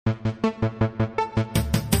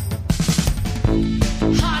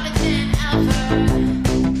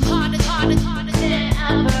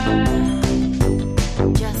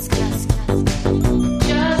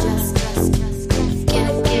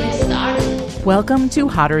Welcome to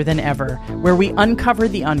Hotter Than Ever, where we uncover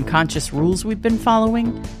the unconscious rules we've been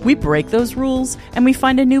following, we break those rules, and we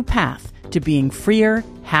find a new path to being freer,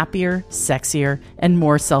 happier, sexier, and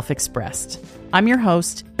more self-expressed. I'm your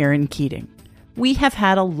host, Erin Keating. We have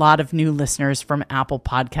had a lot of new listeners from Apple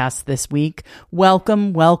Podcasts this week.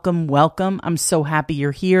 Welcome, welcome, welcome. I'm so happy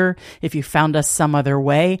you're here. If you found us some other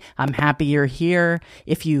way, I'm happy you're here.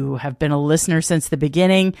 If you have been a listener since the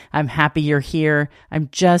beginning, I'm happy you're here. I'm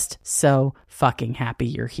just so fucking happy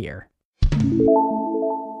you're here.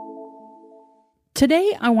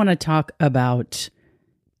 Today, I want to talk about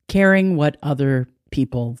caring what other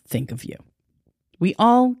people think of you. We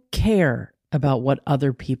all care about what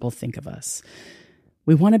other people think of us.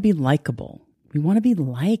 We want to be likable. We want to be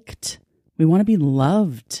liked. We want to be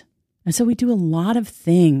loved. And so we do a lot of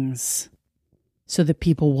things so that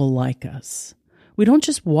people will like us. We don't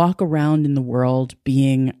just walk around in the world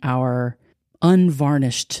being our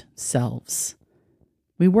unvarnished selves.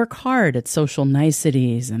 We work hard at social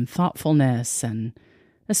niceties and thoughtfulness, and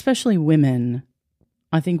especially women,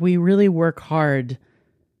 I think we really work hard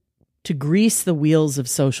to grease the wheels of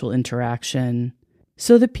social interaction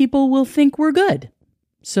so that people will think we're good,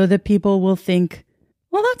 so that people will think,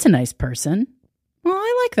 well, that's a nice person. Well,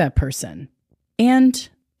 I like that person. And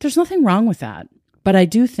there's nothing wrong with that. But I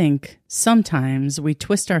do think sometimes we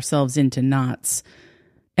twist ourselves into knots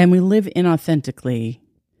and we live inauthentically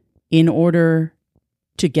in order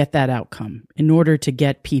to get that outcome, in order to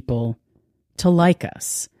get people to like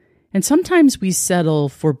us. And sometimes we settle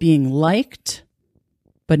for being liked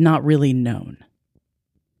but not really known.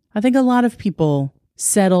 I think a lot of people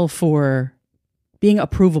settle for being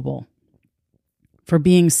approvable, for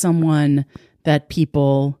being someone that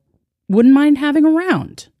people wouldn't mind having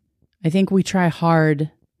around. I think we try hard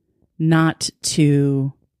not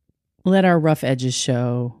to let our rough edges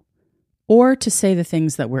show or to say the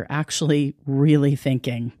things that we're actually really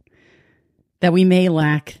thinking, that we may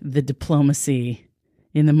lack the diplomacy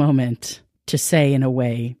in the moment to say in a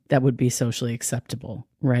way that would be socially acceptable,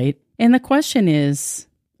 right? And the question is,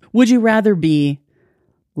 would you rather be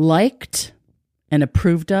liked and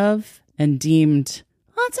approved of and deemed,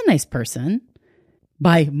 oh, that's a nice person,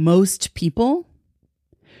 by most people?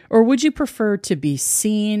 Or would you prefer to be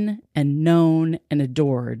seen and known and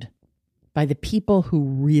adored by the people who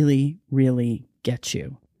really, really get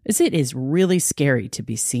you? As it is really scary to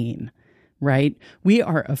be seen, right? We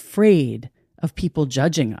are afraid of people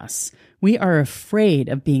judging us. We are afraid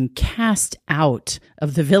of being cast out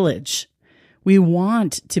of the village. We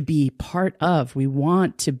want to be part of, we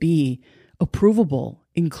want to be approvable,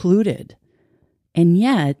 included. And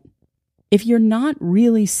yet, if you're not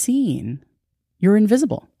really seen, you're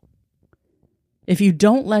invisible. If you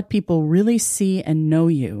don't let people really see and know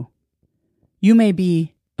you, you may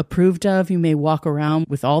be approved of, you may walk around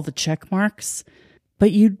with all the check marks,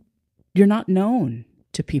 but you're not known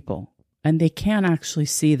to people. And they can't actually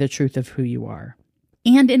see the truth of who you are.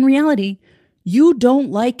 And in reality, you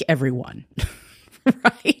don't like everyone,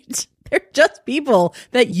 right? They're just people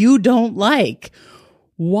that you don't like.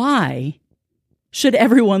 Why should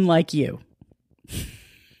everyone like you?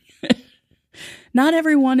 Not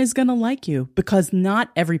everyone is going to like you because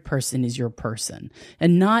not every person is your person.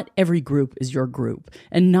 And not every group is your group.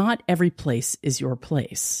 And not every place is your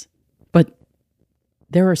place. But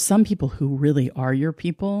there are some people who really are your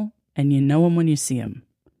people. And you know them when you see them.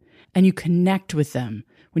 And you connect with them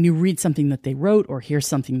when you read something that they wrote or hear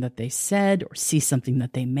something that they said or see something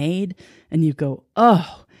that they made. And you go,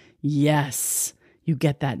 oh, yes. You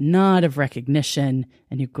get that nod of recognition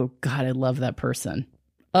and you go, God, I love that person.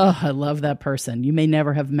 Oh, I love that person. You may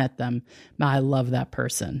never have met them, but I love that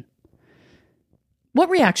person. What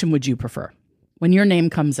reaction would you prefer when your name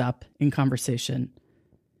comes up in conversation?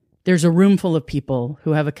 There's a room full of people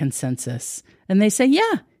who have a consensus and they say,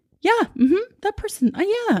 yeah, that person.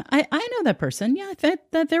 Yeah, I know that person. Yeah, I think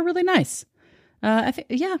that they're really nice. I think,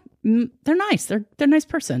 yeah, they're nice. They're a nice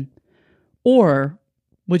person. Or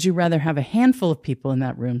would you rather have a handful of people in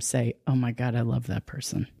that room say, oh my God, I love that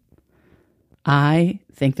person. I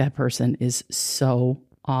think that person is so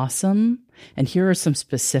awesome. And here are some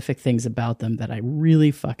specific things about them that I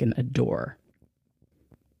really fucking adore.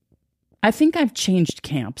 I think I've changed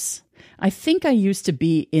camps. I think I used to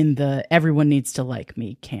be in the everyone needs to like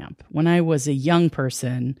me camp. When I was a young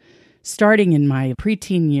person, starting in my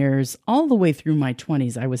preteen years, all the way through my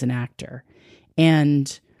 20s, I was an actor.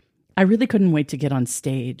 And I really couldn't wait to get on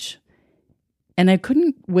stage. And I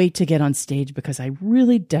couldn't wait to get on stage because I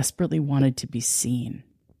really desperately wanted to be seen.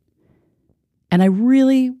 And I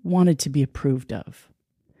really wanted to be approved of.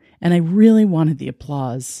 And I really wanted the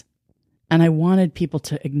applause. And I wanted people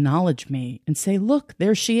to acknowledge me and say, look,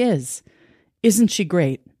 there she is. Isn't she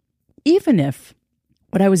great? Even if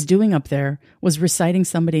what I was doing up there was reciting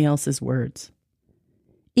somebody else's words.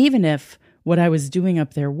 Even if what I was doing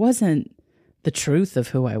up there wasn't the truth of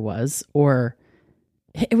who I was, or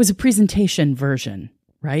it was a presentation version,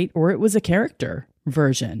 right? Or it was a character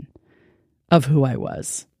version of who I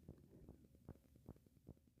was.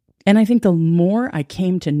 And I think the more I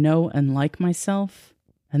came to know and like myself,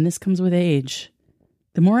 and this comes with age,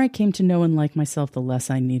 the more I came to know and like myself, the less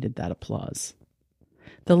I needed that applause.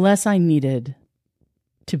 The less I needed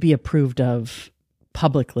to be approved of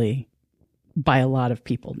publicly by a lot of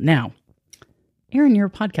people. Now, Erin, you're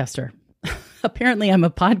a podcaster. Apparently, I'm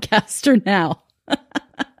a podcaster now.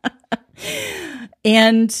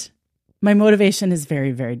 And my motivation is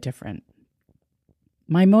very, very different.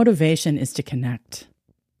 My motivation is to connect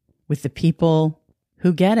with the people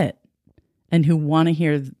who get it and who want to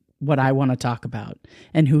hear what I want to talk about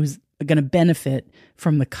and who's going to benefit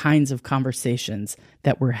from the kinds of conversations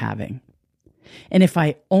that we're having. And if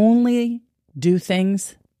I only do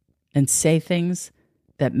things and say things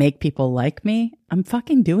that make people like me, I'm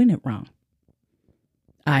fucking doing it wrong.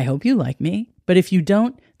 I hope you like me, but if you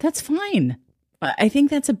don't, that's fine. I think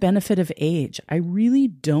that's a benefit of age. I really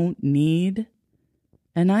don't need,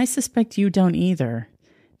 and I suspect you don't either,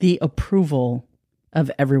 the approval of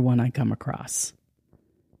everyone I come across.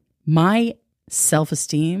 My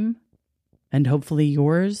self-esteem, and hopefully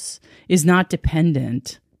yours, is not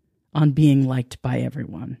dependent on being liked by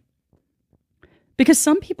everyone. Because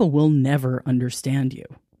some people will never understand you.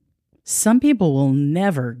 Some people will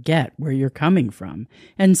never get where you're coming from.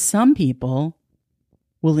 And some people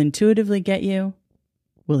will intuitively get you,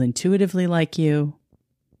 will intuitively like you,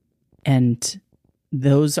 and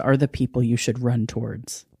those are the people you should run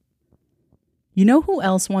towards. You know who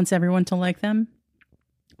else wants everyone to like them?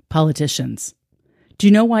 Politicians. Do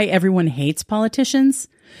you know why everyone hates politicians?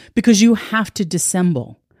 Because you have to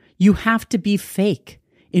dissemble. You have to be fake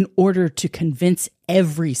in order to convince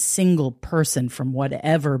every single person from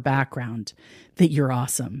whatever background that you're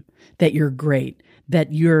awesome, that you're great,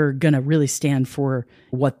 that you're going to really stand for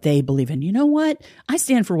what they believe in. You know what? I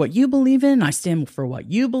stand for what you believe in. I stand for what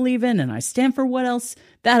you believe in. And I stand for what else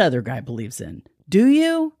that other guy believes in. Do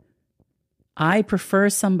you? I prefer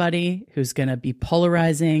somebody who's going to be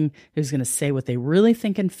polarizing, who's going to say what they really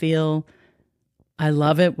think and feel. I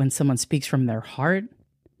love it when someone speaks from their heart.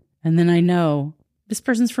 And then I know this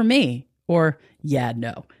person's for me. Or, yeah,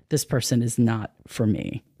 no, this person is not for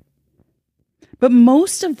me. But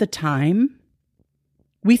most of the time,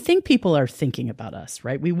 we think people are thinking about us,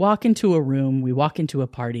 right? We walk into a room, we walk into a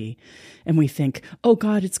party, and we think, oh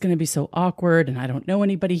God, it's going to be so awkward, and I don't know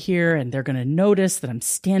anybody here, and they're going to notice that I'm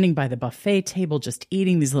standing by the buffet table just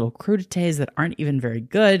eating these little crudités that aren't even very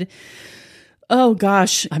good. Oh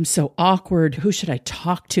gosh, I'm so awkward. Who should I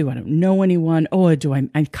talk to? I don't know anyone. Oh, I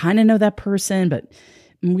kind of know that person, but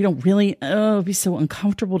we don't really, it'd be so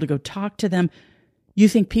uncomfortable to go talk to them. You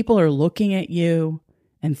think people are looking at you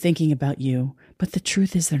and thinking about you, but the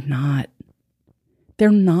truth is they're not.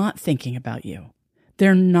 They're not thinking about you.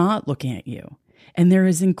 They're not looking at you. And there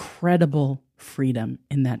is incredible freedom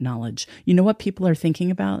in that knowledge. You know what people are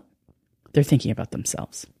thinking about? They're thinking about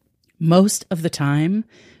themselves. Most of the time,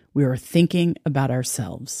 we are thinking about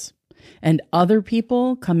ourselves. And other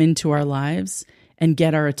people come into our lives and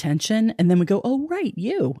get our attention, and then we go, oh, right,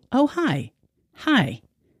 you. Oh, hi. Hi.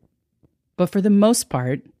 But for the most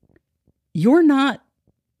part, you're not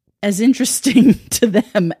as interesting to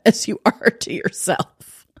them as you are to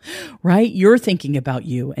yourself, right? You're thinking about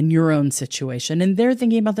you and your own situation, and they're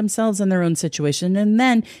thinking about themselves and their own situation. And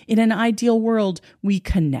then in an ideal world, we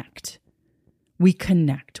connect. We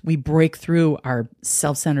connect. We break through our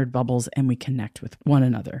self-centered bubbles and we connect with one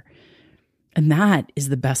another. And that is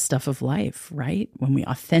the best stuff of life, right? When we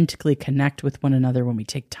authentically connect with one another, when we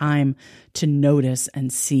take time to notice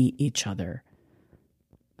and see each other.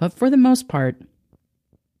 But for the most part,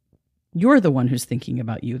 you're the one who's thinking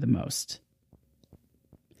about you the most.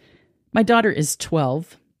 My daughter is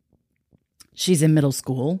 12. She's in middle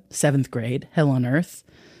school, 7th grade, hell on earth,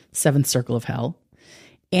 7th circle of hell.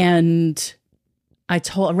 And I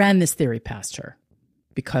ran this theory past her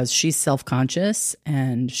because she's self-conscious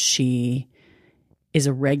and she is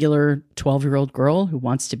a regular 12-year-old girl who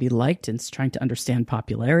wants to be liked and is trying to understand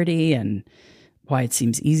popularity and why it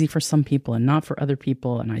seems easy for some people and not for other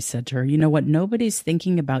people. And I said to her, you know what? Nobody's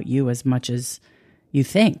thinking about you as much as you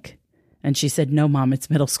think. And she said, no, Mom, it's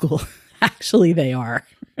middle school. Actually, they are.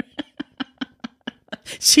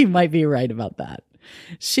 She might be right about that.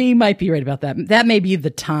 She might be right about that. That may be the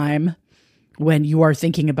time when you are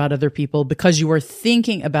thinking about other people because you are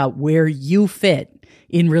thinking about where you fit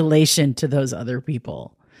in relation to those other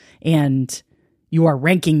people. And you are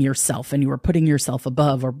ranking yourself and you are putting yourself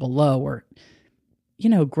above or below, or,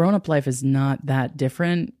 grown-up life is not that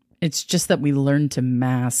different. It's just that we learn to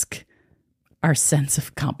mask our sense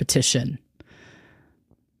of competition.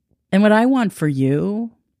 And what I want for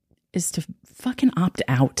you is to fucking opt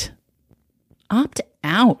out. Opt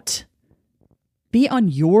out. Be on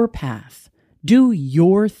your path. Do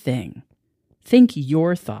your thing. Think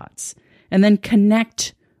your thoughts. And then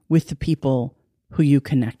connect with the people who you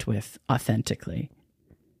connect with authentically.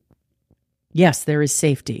 Yes, there is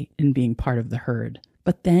safety in being part of the herd,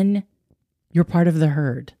 but then you're part of the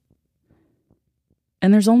herd.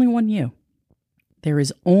 And there's only one you. There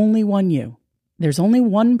is only one you. There's only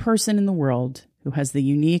one person in the world who has the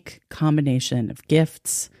unique combination of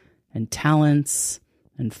gifts and talents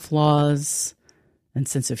and flaws and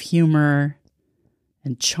sense of humor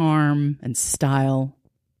and charm and style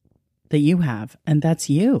that you have, and that's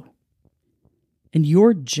you. And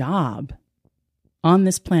your job on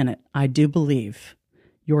this planet, I do believe,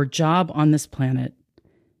 your job on this planet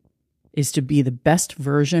is to be the best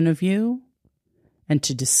version of you and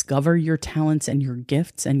to discover your talents and your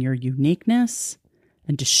gifts and your uniqueness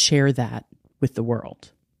and to share that with the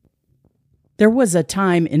world. There was a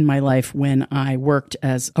time in my life when I worked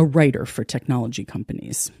as a writer for technology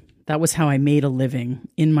companies. That was how I made a living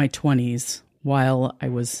in my 20s while I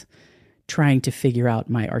was trying to figure out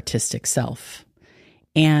my artistic self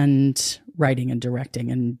and writing and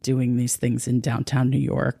directing and doing these things in downtown New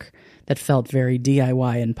York that felt very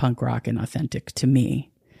DIY and punk rock and authentic to me.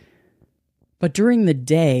 But during the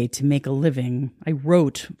day, to make a living, I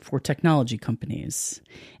wrote for technology companies.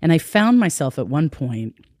 And I found myself at one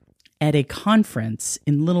point at a conference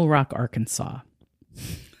in Little Rock, Arkansas.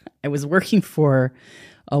 I was working for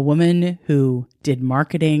a woman who did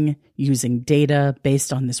marketing using data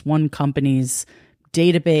based on this one company's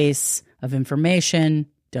database of information.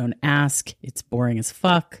 Don't ask. It's boring as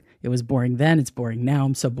fuck. It was boring then. It's boring now.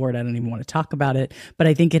 I'm so bored I don't even want to talk about it. But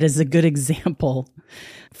I think it is a good example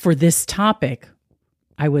for this topic.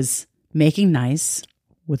 I was making nice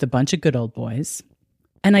with a bunch of good old boys.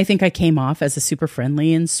 And I think I came off as a super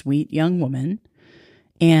friendly and sweet young woman.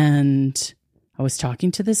 And I was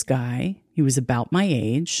talking to this guy. He was about my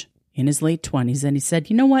age, in his late 20s. And he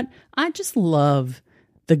said, you know what? I just love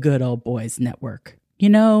the good old boys network.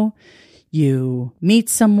 You meet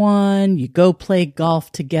someone, you go play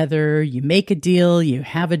golf together, you make a deal, you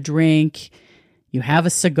have a drink, you have a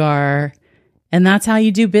cigar, and that's how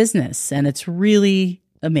you do business. And it's really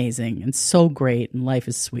amazing and so great, and life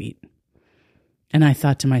is sweet. And I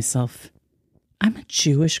thought to myself, I'm a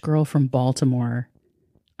Jewish girl from Baltimore.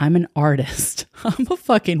 I'm an artist. I'm a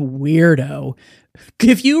fucking weirdo.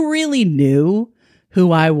 If you really knew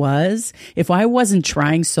who I was, if I wasn't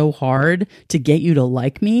trying so hard to get you to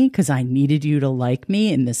like me because I needed you to like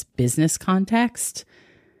me in this business context,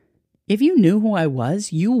 if you knew who I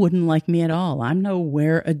was, you wouldn't like me at all. I'm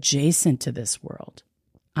nowhere adjacent to this world.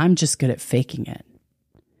 I'm just good at faking it.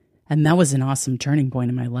 And that was an awesome turning point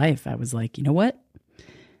in my life. I was like, you know what?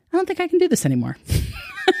 I don't think I can do this anymore.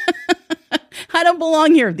 I don't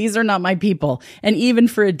belong here. These are not my people. And even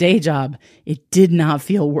for a day job, it did not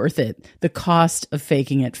feel worth it. The cost of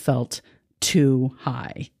faking it felt too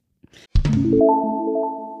high.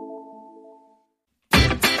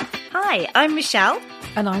 Hi, I'm Michelle.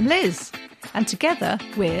 And I'm Liz. And together,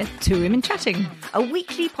 we're Two Women Chatting, A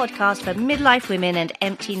weekly podcast for midlife women and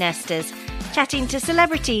empty nesters, chatting to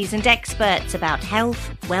celebrities and experts about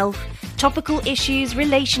health, wealth, topical issues,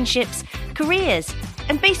 relationships, careers,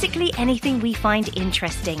 and basically anything we find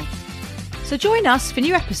interesting. So join us for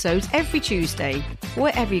new episodes every Tuesday,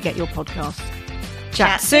 wherever you get your podcasts.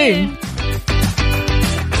 Chat soon.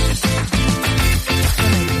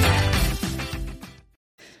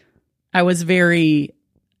 I was very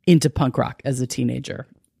into punk rock as a teenager.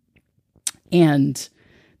 And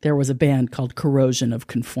there was a band called Corrosion of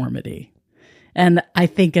Conformity. And I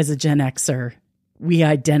think as a Gen Xer, we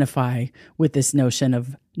identify with this notion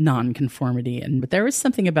of nonconformity. But there is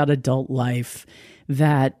something about adult life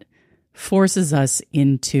that forces us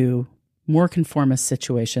into more conformist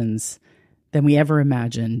situations than we ever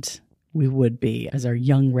imagined we would be as our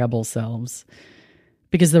young rebel selves.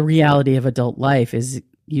 Because the reality of adult life is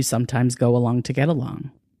you sometimes go along to get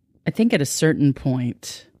along. I think at a certain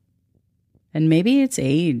point, and maybe it's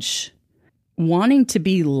age, wanting to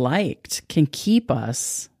be liked can keep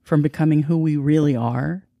us from becoming who we really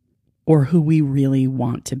are or who we really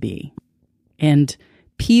want to be. And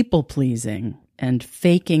people-pleasing and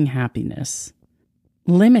faking happiness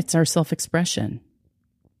limits our self-expression.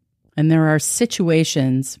 And there are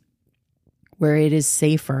situations where it is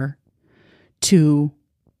safer to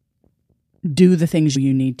do the things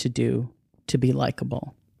you need to do to be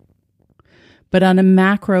likable. But on a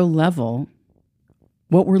macro level,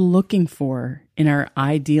 what we're looking for in our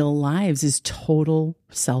ideal lives is total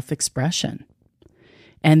self-expression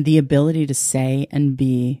and the ability to say and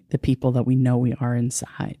be the people that we know we are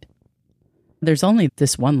inside. There's only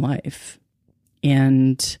this one life,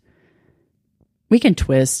 and we can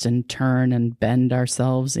twist and turn and bend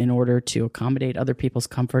ourselves in order to accommodate other people's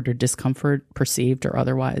comfort or discomfort, perceived or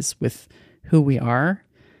otherwise, with who we are.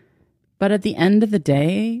 But at the end of the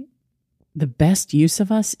day, the best use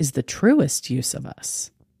of us is the truest use of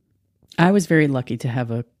us. I was very lucky to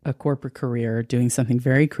have a corporate career doing something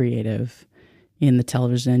very creative in the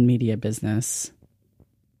television and media business.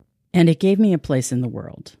 And it gave me a place in the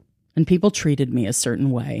world. And people treated me a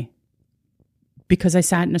certain way because I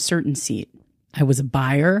sat in a certain seat. I was a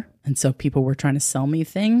buyer, and so people were trying to sell me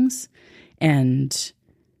things. And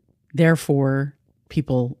therefore,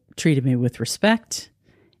 people treated me with respect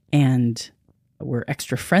and were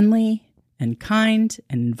extra friendly and kind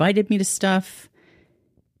and invited me to stuff.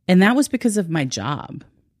 And that was because of my job.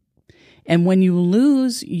 And when you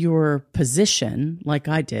lose your position, like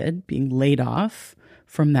I did, being laid off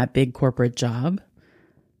from that big corporate job,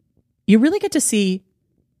 you really get to see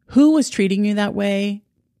who was treating you that way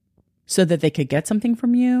so that they could get something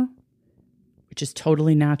from you, which is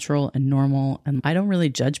totally natural and normal. And I don't really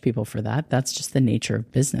judge people for that. That's just the nature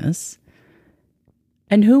of business.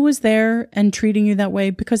 And who was there and treating you that way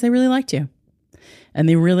because they really liked you and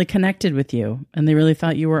they really connected with you and they really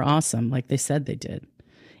thought you were awesome, like they said they did.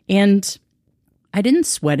 And I didn't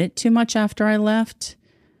sweat it too much after I left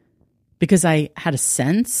because I had a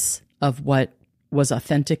sense of what was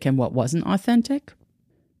authentic and what wasn't authentic.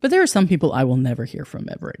 But there are some people I will never hear from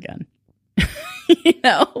ever again.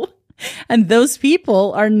 And those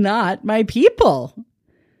people are not my people.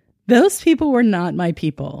 Those people were not my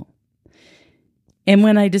people. And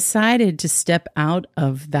when I decided to step out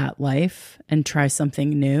of that life and try something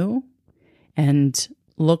new and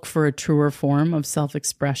look for a truer form of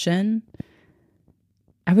self-expression,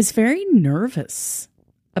 I was very nervous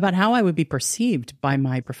about how I would be perceived by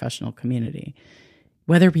my professional community,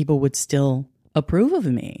 whether people would still approve of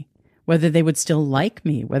me, whether they would still like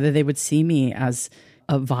me, whether they would see me as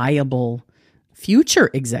a viable future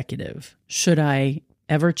executive, should I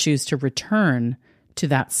ever choose to return to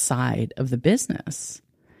that side of the business.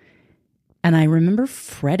 And I remember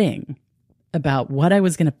fretting about what I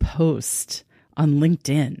was going to post on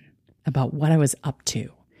LinkedIn about what I was up to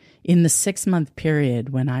in the 6-month period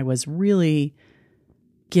when I was really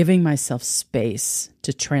giving myself space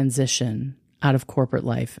to transition out of corporate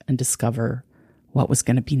life and discover what was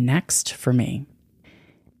going to be next for me.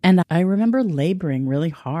 And I remember laboring really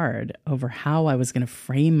hard over how I was going to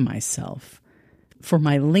frame myself for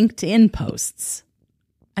my LinkedIn posts.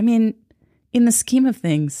 I mean, in the scheme of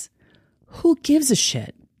things, who gives a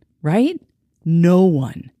shit, right? No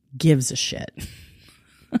one gives a shit.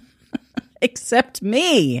 Except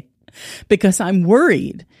me, because I'm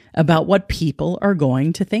worried about what people are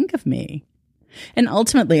going to think of me. And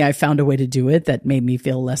ultimately, I found a way to do it that made me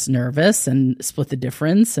feel less nervous and split the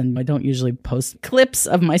difference. And I don't usually post clips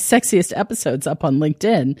of my sexiest episodes up on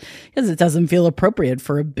LinkedIn because it doesn't feel appropriate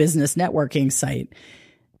for a business networking site.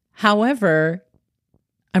 However,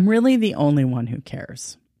 I'm really the only one who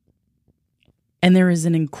cares. And there is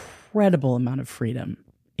an incredible amount of freedom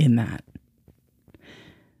in that.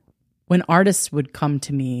 When artists would come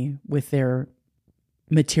to me with their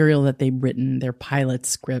material that they've written, their pilot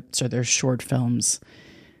scripts or their short films,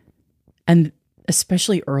 and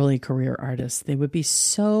especially early career artists, they would be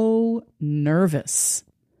so nervous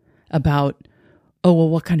about, oh, well,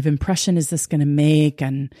 what kind of impression is this going to make?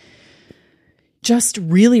 And just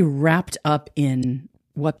really wrapped up in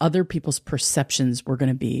what other people's perceptions were going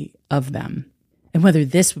to be of them and whether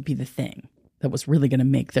this would be the thing that was really going to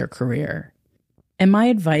make their career. And my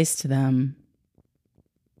advice to them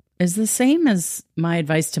is the same as my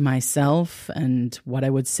advice to myself and what I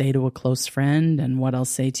would say to a close friend and what I'll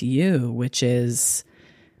say to you, which is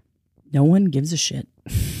no one gives a shit.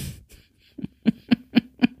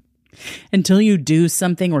 Until you do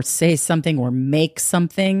something or say something or make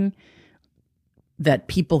something that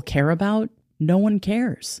people care about, no one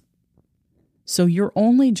cares. So your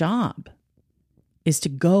only job is to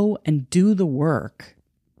go and do the work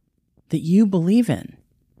that you believe in,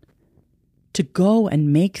 to go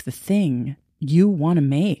and make the thing you want to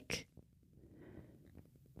make,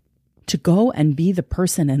 to go and be the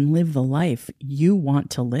person and live the life you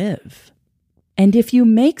want to live. And if you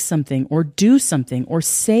make something or do something or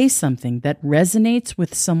say something that resonates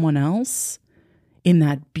with someone else in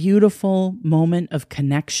that beautiful moment of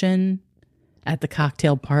connection at the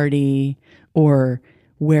cocktail party or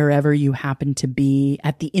wherever you happen to be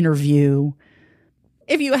at the interview.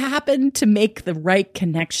 If you happen to make the right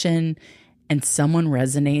connection and someone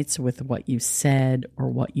resonates with what you said or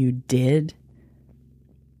what you did,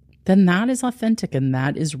 then that is authentic and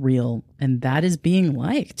that is real and that is being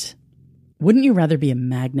liked. Wouldn't you rather be a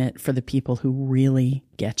magnet for the people who really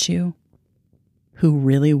get you, who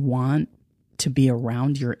really want to be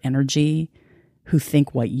around your energy, who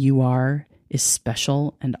think what you are is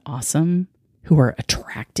special and awesome, who are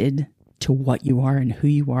attracted to what you are and who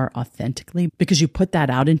you are authentically because you put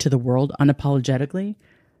that out into the world unapologetically?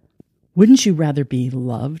 Wouldn't you rather be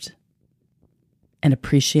loved and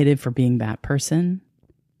appreciated for being that person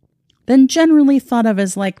than generally thought of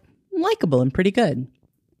as like likable and pretty good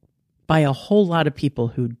by a whole lot of people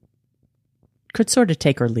who could sort of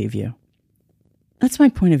take or leave you? That's my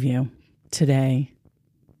point of view today,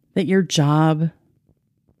 that your job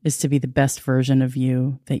is to be the best version of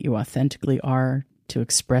you that you authentically are, to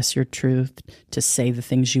express your truth, to say the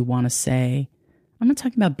things you want to say. I'm not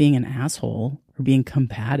talking about being an asshole or being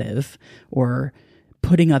combative or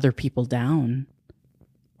putting other people down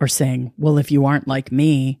or saying, well, if you aren't like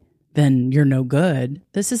me, then you're no good.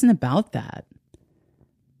 This isn't about that.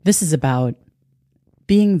 This is about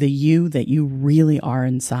being the you that you really are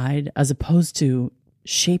inside, as opposed to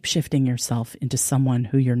shape-shifting yourself into someone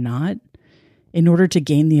who you're not in order to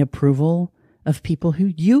gain the approval of people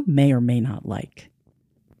who you may or may not like.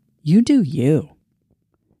 You do you.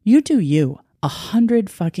 You do you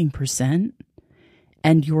 100%,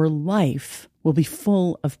 and your life will be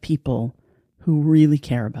full of people who really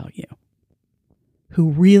care about you, who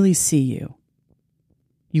really see you.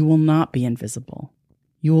 You will not be invisible.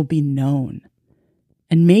 You will be known.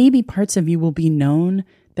 And maybe parts of you will be known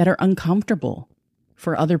that are uncomfortable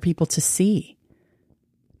for other people to see.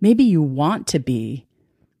 Maybe you want to be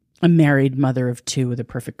a married mother of two with a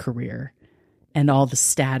perfect career and all the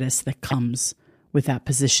status that comes with that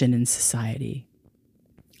position in society.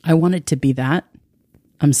 I wanted to be that.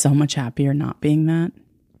 I'm so much happier not being that,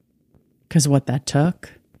 because what that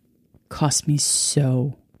took cost me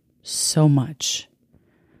so much.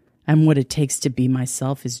 And what it takes to be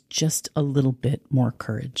myself is just a little bit more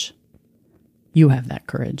courage. You have that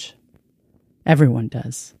courage. Everyone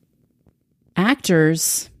does.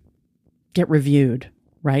 Actors get reviewed,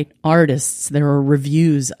 right? Artists, there are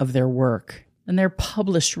reviews of their work, and they're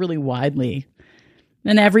published really widely.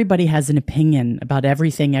 And everybody has an opinion about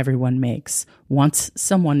everything everyone makes once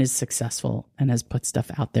someone is successful and has put stuff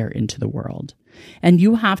out there into the world. And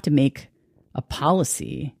you have to make a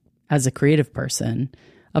policy as a creative person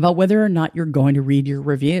about whether or not you're going to read your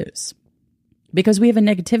reviews, because we have a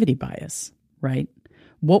negativity bias, right?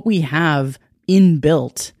 What we have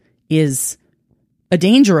inbuilt is a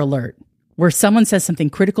danger alert where someone says something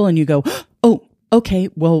critical and you go, oh, okay,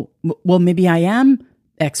 well, maybe I am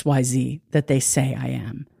XYZ that they say I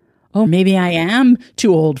am. Oh, maybe I am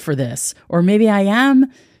too old for this. Or maybe I am,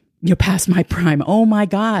 past my prime. Oh my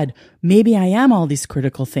God, maybe I am all these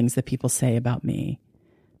critical things that people say about me.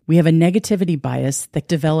 We have a negativity bias that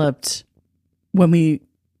developed when we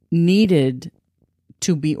needed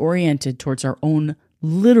to be oriented towards our own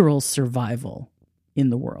literal survival in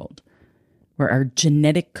the world, where our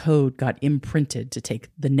genetic code got imprinted to take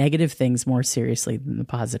the negative things more seriously than the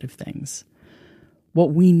positive things.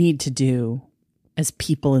 What we need to do as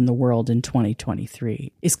people in the world in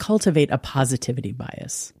 2023 is cultivate a positivity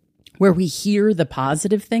bias, where we hear the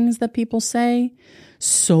positive things that people say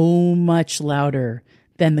so much louder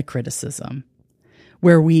than the criticism,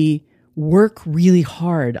 where we work really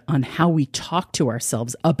hard on how we talk to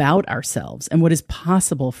ourselves about ourselves and what is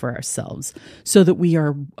possible for ourselves, so that we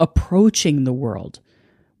are approaching the world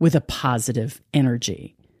with a positive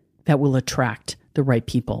energy that will attract the right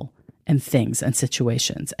people and things and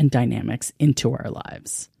situations and dynamics into our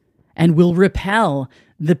lives, and will repel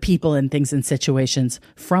the people and things and situations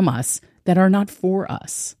from us that are not for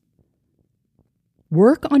us.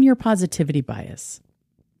 Work on your positivity bias.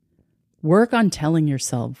 Work on telling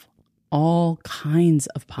yourself all kinds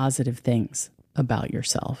of positive things about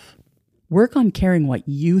yourself. Work on caring what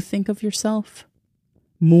you think of yourself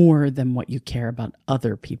more than what you care about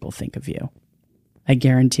other people think of you. I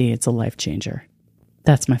guarantee it's a life changer.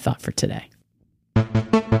 That's my thought for today.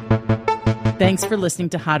 Thanks for listening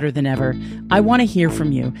to Hotter Than Ever. I want to hear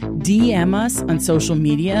from you. DM us on social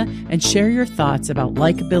media and share your thoughts about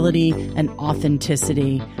likability and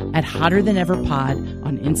authenticity at Hotter Than Ever Pod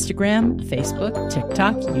on Instagram, Facebook,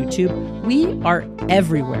 TikTok, YouTube. We are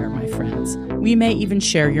everywhere, my friends. We may even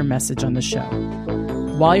share your message on the show.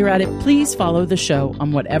 While you're at it, please follow the show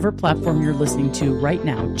on whatever platform you're listening to right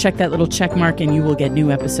now. Check that little check mark and you will get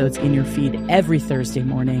new episodes in your feed every Thursday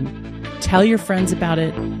morning. Tell your friends about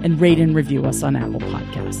it and rate and review us on Apple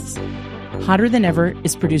Podcasts. Hotter Than Ever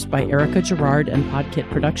is produced by Erica Gerard and Podkit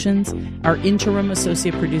Productions. Our interim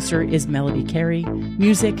associate producer is Melody Carey.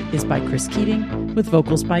 Music is by Chris Keating, with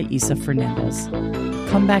vocals by Isa Fernandez.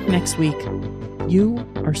 Come back next week. You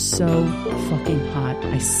are so fucking hot.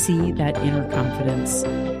 I see that inner confidence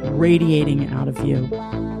radiating out of you.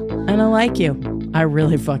 And I like you. I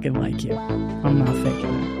really fucking like you. I'm not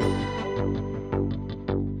faking it.